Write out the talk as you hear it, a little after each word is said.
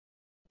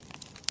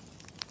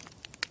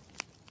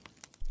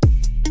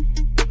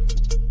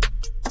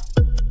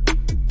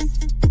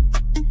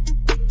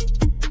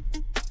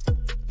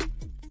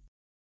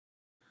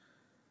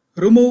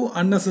Remove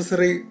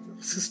unnecessary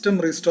system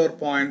restore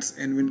points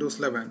in Windows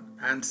 11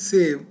 and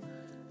save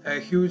a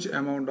huge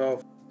amount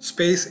of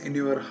space in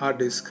your hard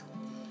disk.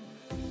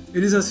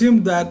 It is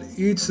assumed that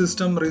each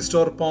system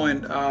restore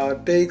point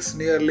takes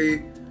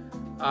nearly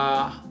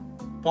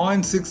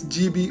 0.6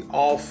 GB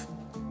of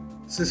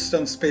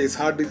system space,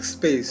 hard disk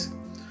space.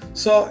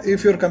 So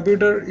if your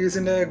computer is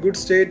in a good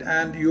state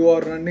and you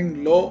are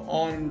running low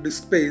on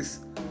disk space,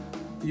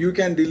 you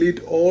can delete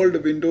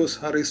old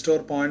Windows restore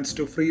points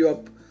to free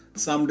up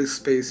some disk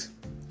space.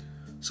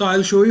 So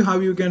I'll show you how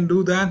you can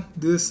do that.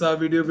 This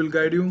video will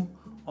guide you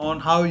on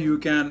how you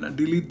can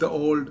delete the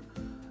old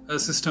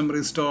system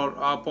restore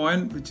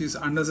point which is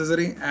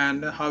unnecessary,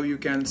 and how you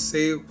can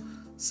save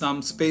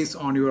some space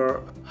on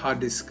your hard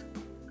disk.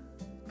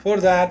 For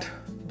that,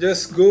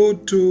 just go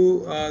to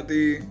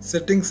the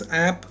settings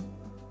app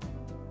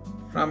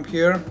from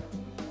here.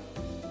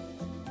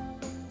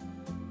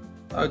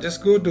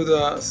 Just go to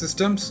the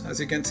systems. As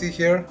you can see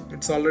here,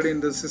 it's already in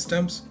the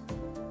systems,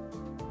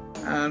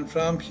 and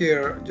from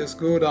here just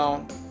go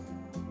down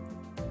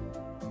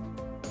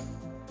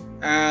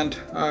and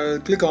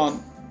click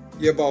on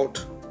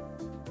about.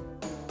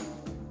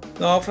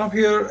 Now from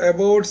here,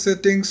 about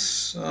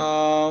settings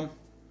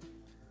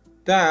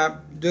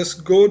tab,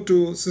 just go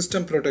to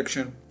system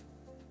protection,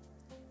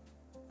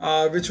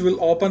 which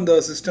will open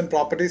the system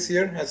properties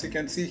here. As you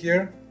can see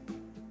here,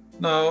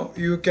 now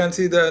you can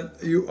see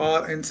that you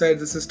are inside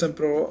the system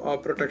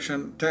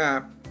protection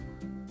tab.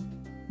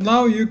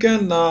 Now you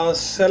can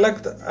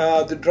select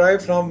the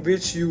drive from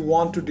which you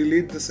want to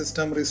delete the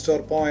system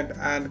restore point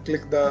and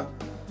click the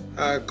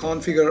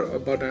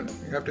configure button.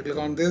 You have to click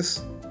on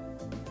this.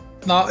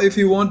 Now if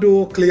you want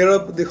to clear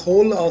up the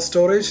whole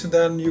storage,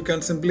 then you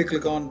can simply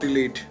click on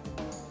delete.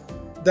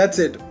 That's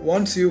it.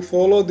 Once you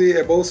follow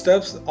the above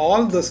steps,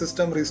 all the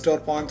system restore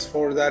points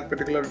for that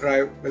particular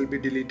drive will be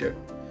deleted.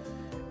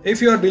 If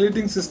you are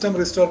deleting system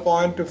restore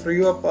point to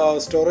free up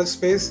storage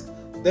space,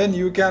 then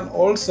you can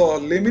also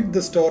limit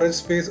the storage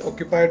space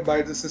occupied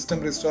by the system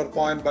restore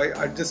point by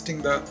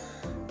adjusting the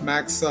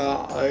max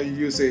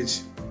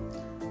usage.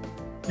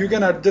 You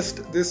can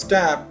adjust this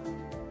tab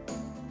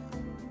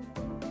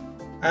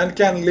and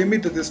can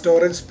limit the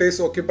storage space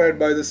occupied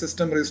by the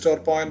system restore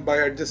point by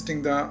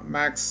adjusting the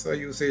max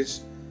usage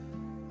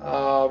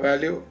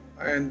value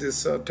in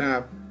this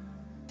tab.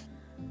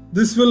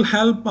 This will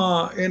help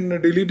in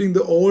deleting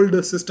the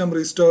old system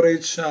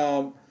storage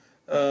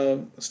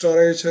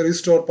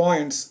restore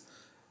points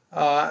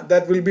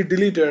that will be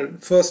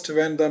deleted first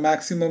when the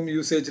maximum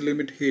usage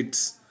limit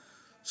hits.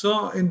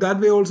 So in that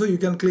way also you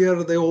can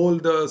clear the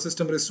old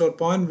system restore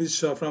point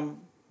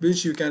from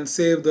which you can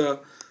save the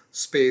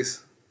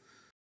space.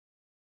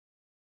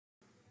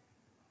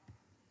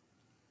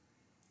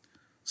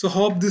 So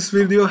hope this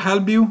video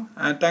helped you,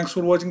 and thanks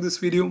for watching this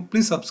video.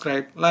 Please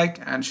subscribe, like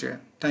and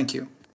share. Thank you.